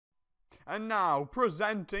And now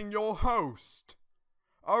presenting your host,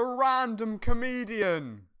 a random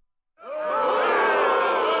comedian.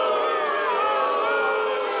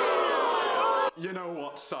 You know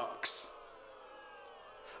what sucks?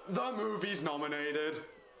 The movie's nominated.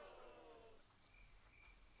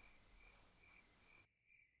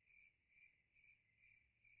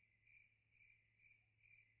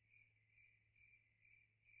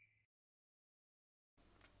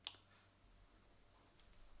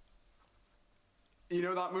 You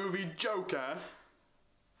know that movie Joker?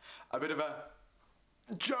 A bit of a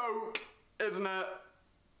joke, isn't it?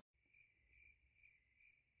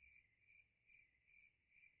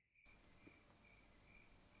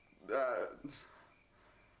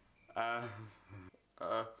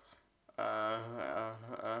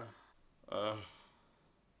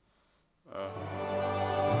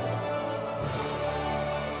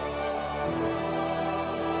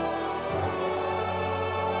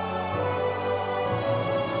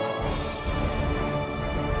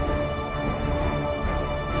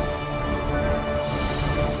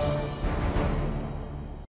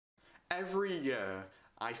 Every year,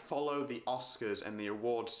 I follow the Oscars and the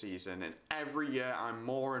awards season, and every year I'm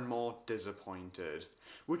more and more disappointed.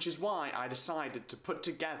 Which is why I decided to put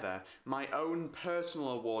together my own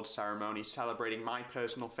personal awards ceremony celebrating my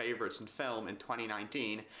personal favourites in film in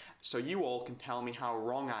 2019, so you all can tell me how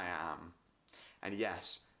wrong I am. And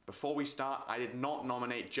yes, before we start, I did not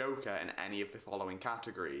nominate Joker in any of the following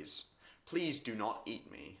categories. Please do not eat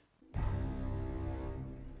me.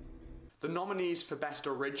 The nominees for Best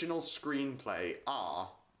Original Screenplay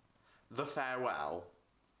are The Farewell,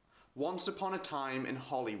 Once Upon a Time in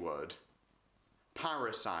Hollywood,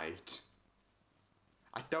 Parasite,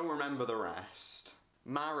 I don't remember the rest,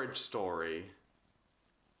 Marriage Story,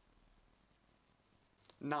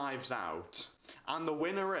 Knives Out, and the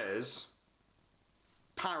winner is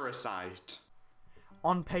Parasite.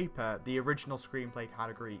 On paper, the original screenplay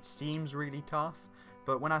category seems really tough,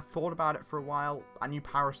 but when I thought about it for a while, I knew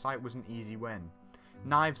Parasite was an easy win.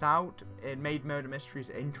 Knives Out, it made murder mysteries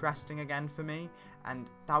interesting again for me, and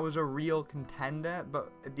that was a real contender,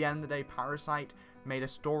 but at the end of the day, Parasite made a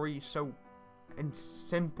story so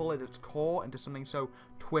simple at its core into something so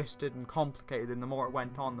twisted and complicated, and the more it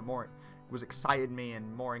went on, the more it was excited me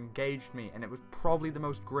and more engaged me, and it was probably the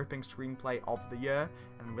most gripping screenplay of the year,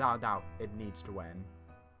 and without a doubt, it needs to win.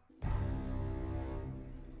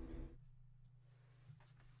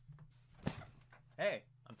 Hey,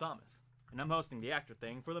 I'm Thomas, and I'm hosting the actor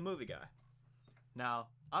thing for The Movie Guy. Now,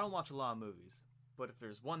 I don't watch a lot of movies, but if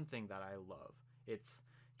there's one thing that I love, it's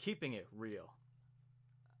keeping it real.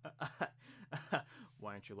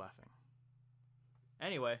 Why aren't you laughing?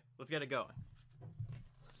 Anyway, let's get it going.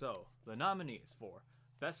 So, the nominees for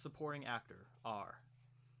Best Supporting Actor are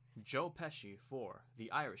Joe Pesci for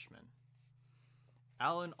The Irishman,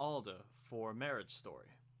 Alan Alda for Marriage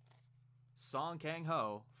Story, Song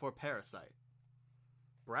Kang-ho for Parasite,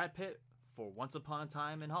 Brad Pitt for Once Upon a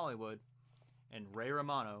Time in Hollywood, and Ray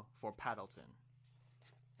Romano for Paddleton.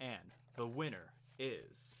 And the winner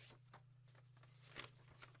is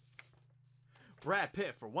Brad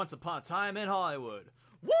Pitt for Once Upon a Time in Hollywood.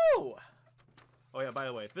 Woo! Oh yeah, by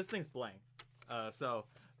the way, this thing's blank. So,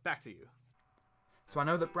 back to you. So I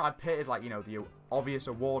know that Brad Pitt is like, the obvious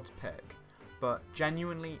awards pick, but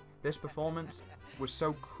genuinely, this performance was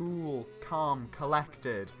so cool, calm,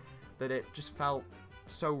 collected, that it just felt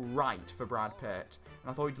so right for Brad Pitt,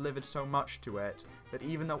 and I thought he delivered so much to it that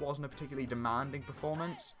even though it wasn't a particularly demanding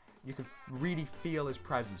performance, you could really feel his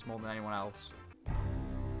presence more than anyone else.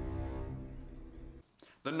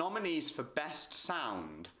 The nominees for Best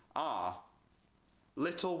Sound are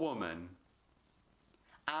Little Woman,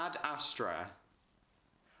 Ad Astra,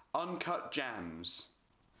 Uncut Gems,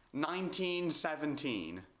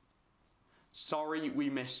 1917, Sorry We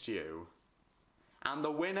Missed You, and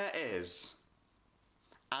the winner is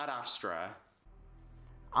Ad Astra.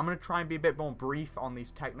 I'm going to try and be a bit more brief on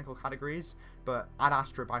these technical categories, but Ad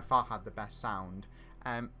Astra by far had the best sound.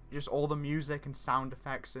 Just all the music and sound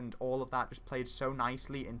effects and all of that just played so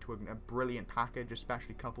nicely into a brilliant package,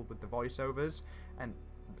 especially coupled with the voiceovers, and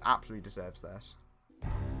absolutely deserves this.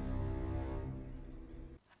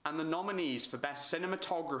 And the nominees for Best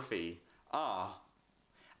Cinematography are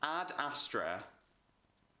Ad Astra,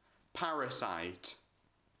 Parasite,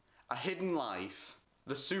 A Hidden Life,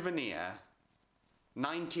 The Souvenir,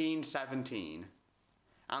 1917,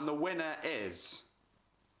 and the winner is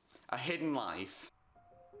A Hidden Life.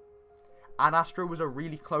 Ad Astra was a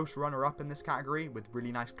really close runner-up in this category with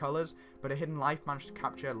really nice colours, but A Hidden Life managed to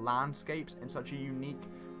capture landscapes in such a unique,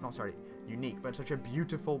 but in such a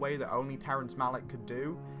beautiful way that only Terrence Malick could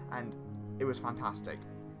do, and it was fantastic.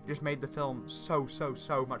 It just made the film so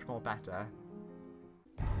much more better.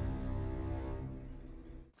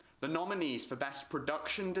 The nominees for Best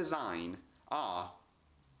Production Design are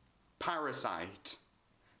Parasite,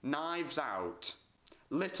 Knives Out,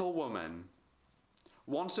 Little Woman,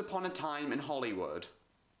 Once Upon a Time in Hollywood,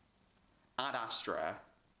 Ad Astra,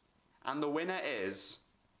 and the winner is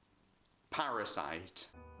Parasite.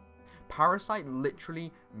 Parasite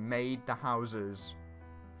literally made the houses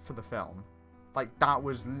for the film. Like, that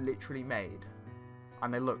was literally made.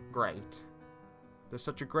 And they look great. There's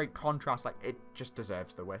such a great contrast, like, it just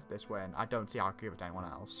deserves this win. I don't see how I could give it to anyone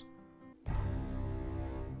else.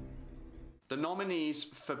 The nominees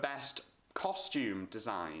for Best Costume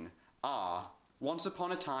Design are Once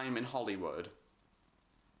Upon a Time in Hollywood,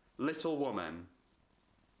 Little Woman,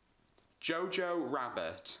 Jojo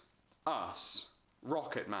Rabbit, Us,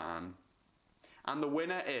 Rocket Man, and the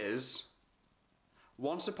winner is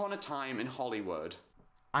Once Upon a Time in Hollywood.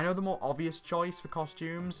 I know the more obvious choice for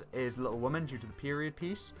costumes is Little Woman due to the period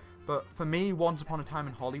piece, but for me, Once Upon a Time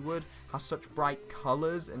in Hollywood has such bright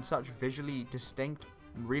colours and such visually distinct,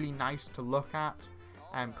 really nice to look at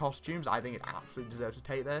costumes. I think it absolutely deserves to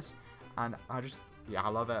take this, and I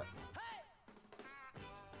love it.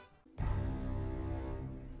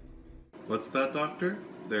 What's that, Doctor?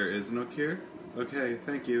 There is no cure? Okay,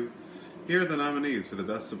 thank you. Here are the nominees for the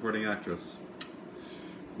Best Supporting Actress.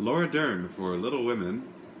 Laura Dern for Little Women,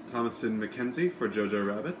 Thomasin McKenzie for Jojo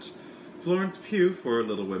Rabbit, Florence Pugh for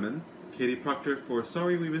Little Women, Katie Proctor for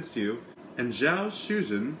Sorry We Missed You, and Zhao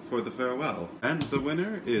Shuzhen for The Farewell. And the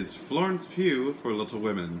winner is Florence Pugh for Little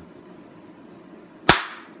Women.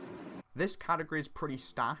 This category is pretty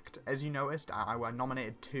stacked. As you noticed, I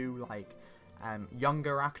nominated two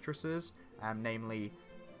younger actresses, namely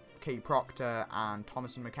Katie Proctor and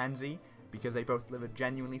Thomasin McKenzie, because they both delivered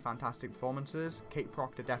genuinely fantastic performances. Kate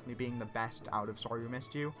Proctor definitely being the best out of Sorry We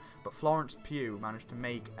Missed You, but Florence Pugh managed to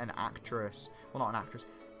make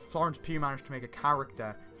Florence Pugh managed to make a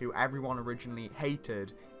character who everyone originally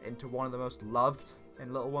hated into one of the most loved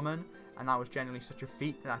in Little Woman, and that was genuinely such a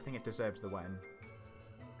feat that I think it deserves the win.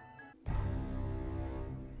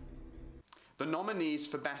 The nominees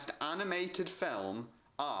for Best Animated Film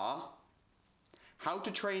are How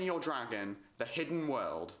to Train Your Dragon, The Hidden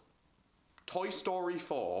World, Toy Story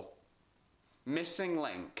 4, Missing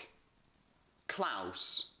Link,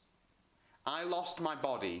 Klaus, I Lost My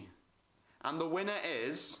Body, and the winner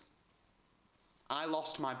is I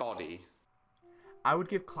Lost My Body. I would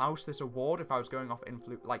give Klaus this award if I was going off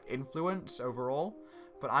influence overall,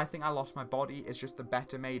 but I think I Lost My Body is just the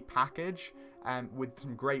better made package, with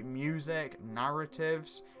some great music,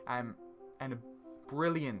 narratives, and a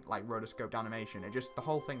brilliant rotoscoped animation. The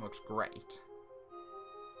whole thing looks great.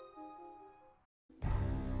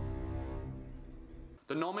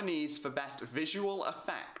 The nominees for Best Visual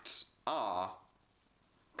Effects are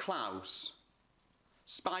Klaus,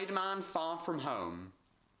 Spider-Man Far From Home,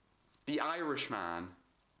 The Irishman,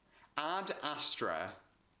 Ad Astra,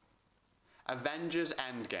 Avengers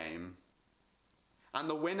Endgame, and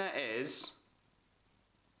the winner is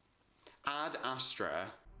Ad Astra.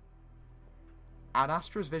 Ad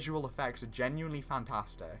Astra's visual effects are genuinely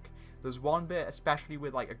fantastic. There's one bit, especially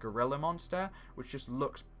with a gorilla monster, which just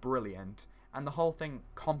looks brilliant, and the whole thing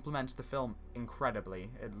complements the film incredibly.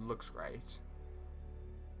 It looks great.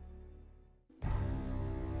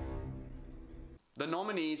 The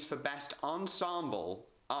nominees for Best Ensemble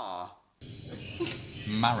are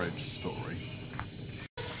Marriage Story,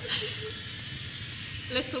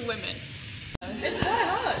 Little Women,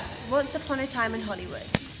 Once Upon a Time in Hollywood,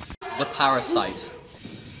 The Parasite,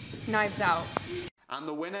 Knives Out. and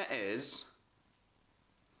the winner is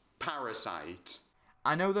Parasite.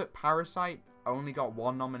 I know that Parasite only got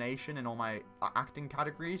one nomination in all my acting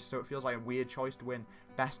categories, so it feels like a weird choice to win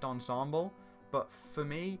Best Ensemble, but for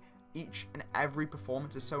me, each and every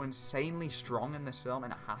performance is so insanely strong in this film,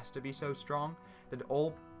 and it has to be so strong, that it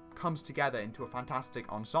all comes together into a fantastic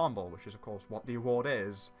ensemble, which is of course what the award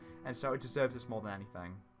is, and so it deserves this more than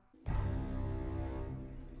anything.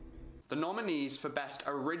 The nominees for Best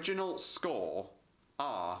Original Score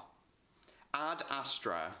are Ad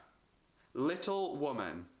Astra, Little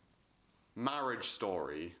Woman, Marriage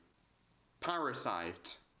Story,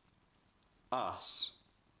 Parasite, Us,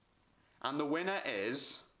 and the winner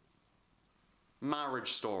is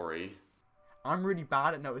Marriage Story. I'm really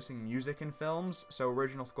bad at noticing music in films, so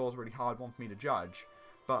original score is a really hard one for me to judge.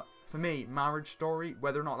 But for me, Marriage Story,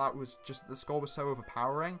 whether or not that was just the score was so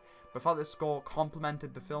overpowering, but I felt the score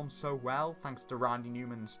complemented the film so well, thanks to Randy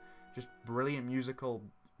Newman's just brilliant musical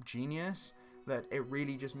genius, that it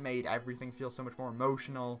really just made everything feel so much more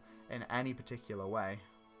emotional in any particular way.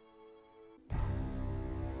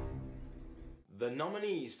 The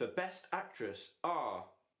nominees for Best Actress are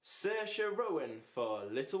Saoirse Ronan for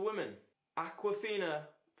Little Women, Awkwafina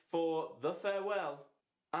for The Farewell,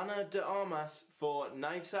 Ana de Armas for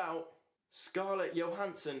Knives Out, Scarlett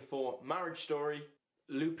Johansson for Marriage Story,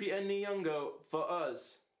 Lupita Nyong'o for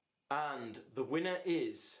Us, and the winner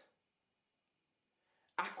is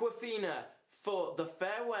Awkwafina for The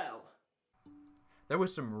Farewell. There were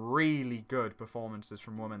some really good performances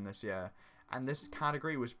from women this year, and this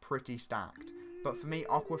category was pretty stacked. But for me,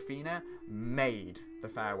 Awkwafina made The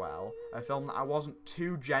Farewell, a film that I wasn't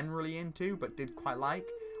too generally into, but did quite like.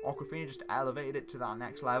 Awkwafina just elevated it to that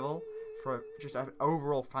next level for just an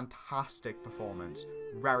overall fantastic performance.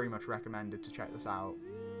 Very much recommended to check this out.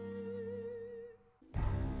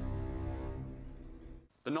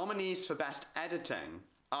 The nominees for Best Editing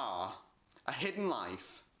are A Hidden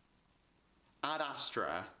Life, Ad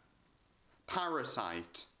Astra,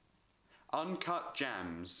 Parasite, Uncut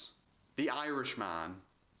Gems, The Irishman,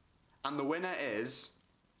 and the winner is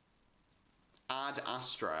Ad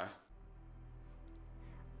Astra.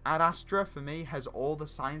 Ad Astra, for me, has all the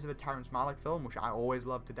signs of a Terrence Malick film, which I always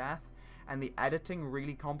love to death, and the editing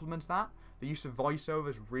really complements that. The use of voiceover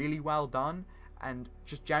is really well done, and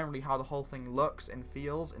just generally how the whole thing looks and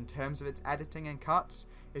feels in terms of its editing and cuts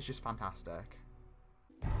is just fantastic.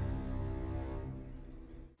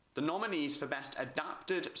 The nominees for Best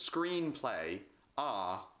Adapted Screenplay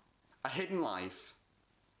are A Hidden Life,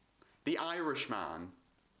 The Irishman,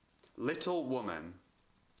 Little Woman,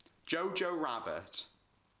 Jojo Rabbit,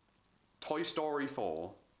 Toy Story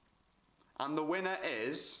 4, and the winner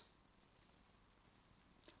is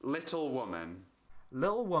Little Woman.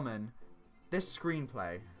 Little Woman, this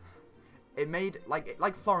screenplay, it made,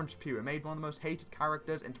 like Florence Pugh, it made one of the most hated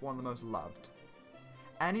characters into one of the most loved.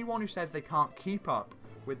 Anyone who says they can't keep up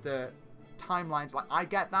with the timelines, like, I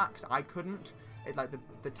get that, because I couldn't, it, like,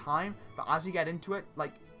 the time, but as you get into it,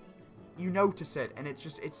 like, you notice it, and it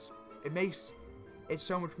makes it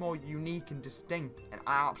so much more unique and distinct, and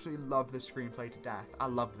I absolutely love this screenplay to death. I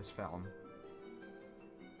love this film.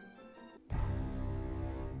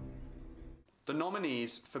 The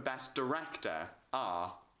nominees for Best Director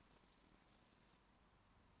are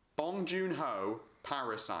Bong Joon-ho,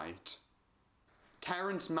 Parasite,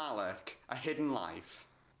 Terrence Malick, A Hidden Life,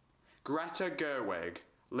 Greta Gerwig,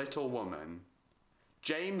 Little Woman,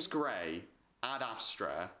 James Gray, Ad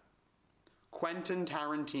Astra, Quentin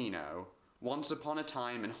Tarantino, Once Upon a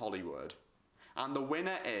Time in Hollywood, and the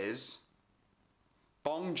winner is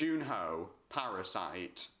Bong Joon-ho,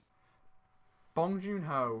 Parasite. Bong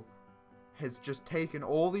Joon-ho has just taken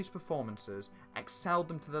all these performances, excelled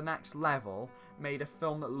them to the next level, made a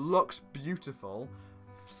film that looks beautiful,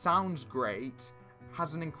 sounds great,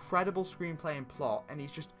 has an incredible screenplay and plot, and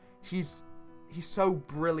he's so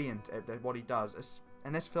brilliant at what he does,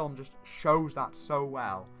 and this film just shows that so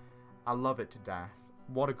well. I love it to death.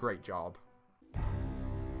 What a great job.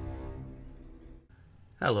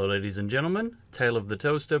 Hello ladies and gentlemen, Tale of the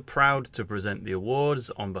Toaster proud to present the awards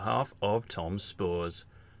on behalf of Tom Spoors.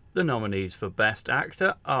 The nominees for Best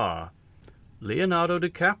Actor are Leonardo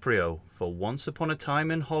DiCaprio for Once Upon a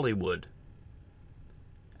Time in Hollywood,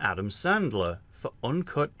 Adam Sandler for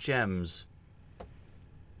Uncut Gems,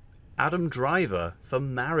 Adam Driver for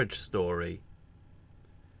Marriage Story,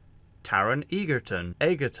 Taron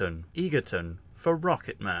Egerton for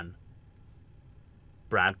Rocketman,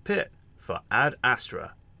 Brad Pitt for Ad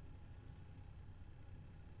Astra,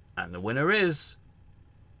 and the winner is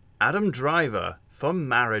Adam Driver for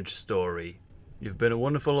Marriage Story. You've been a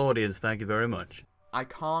wonderful audience, thank you very much. I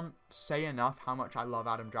can't say enough how much I love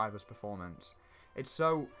Adam Driver's performance. It's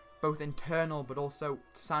so both internal but also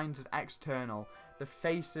signs of external. The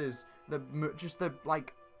faces, just the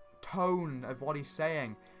tone of what he's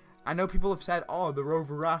saying. I know people have said, oh, they're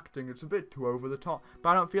overacting, it's a bit too over the top,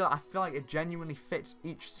 but I feel like it genuinely fits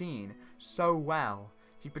each scene so well.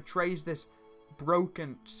 He portrays this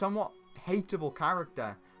broken, somewhat hateable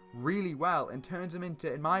character really well and turns him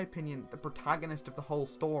into, in my opinion, the protagonist of the whole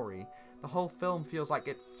story. The whole film feels like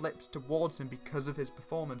it flips towards him because of his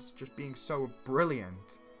performance just being so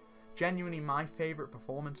brilliant. Genuinely my favourite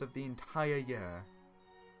performance of the entire year.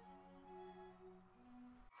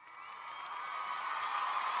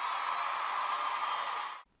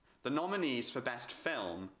 The nominees for Best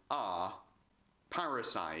Film are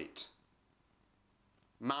Parasite,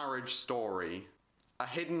 Marriage Story, A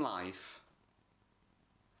Hidden Life,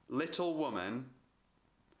 Little Woman,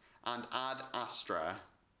 and Ad Astra.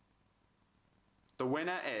 The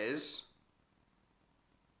winner is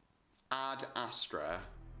Ad Astra.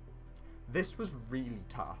 This was really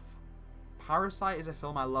tough. Parasite is a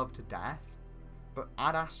film I love to death, but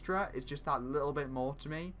Ad Astra is just that little bit more to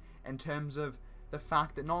me in terms of the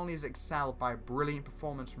fact that not only is it excelled by a brilliant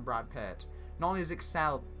performance from Brad Pitt, not only is it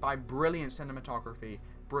excelled by brilliant cinematography,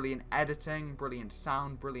 brilliant editing, brilliant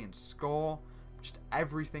sound, brilliant score, just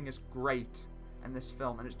everything is great in this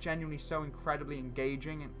film, and it's genuinely so incredibly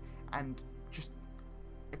engaging and just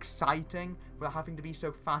exciting without having to be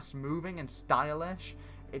so fast moving and stylish.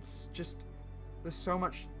 It's just, there's so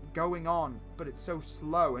much going on, but it's so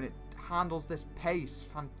slow, and it handles this pace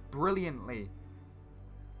brilliantly.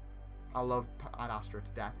 I love Ad Astra to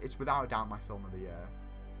death. It's without a doubt my film of the year.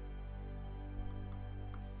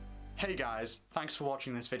 Hey guys, thanks for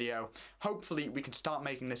watching this video. Hopefully we can start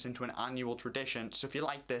making this into an annual tradition, so if you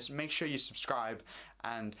like this, make sure you subscribe,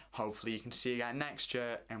 and hopefully you can see you again next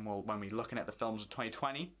year, and when we're looking at the films of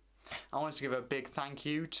 2020. I wanted to give a big thank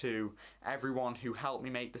you to everyone who helped me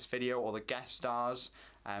make this video, all the guest stars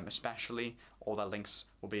especially. All their links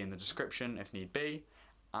will be in the description if need be,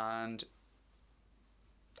 and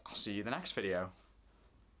I'll see you in the next video.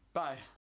 Bye.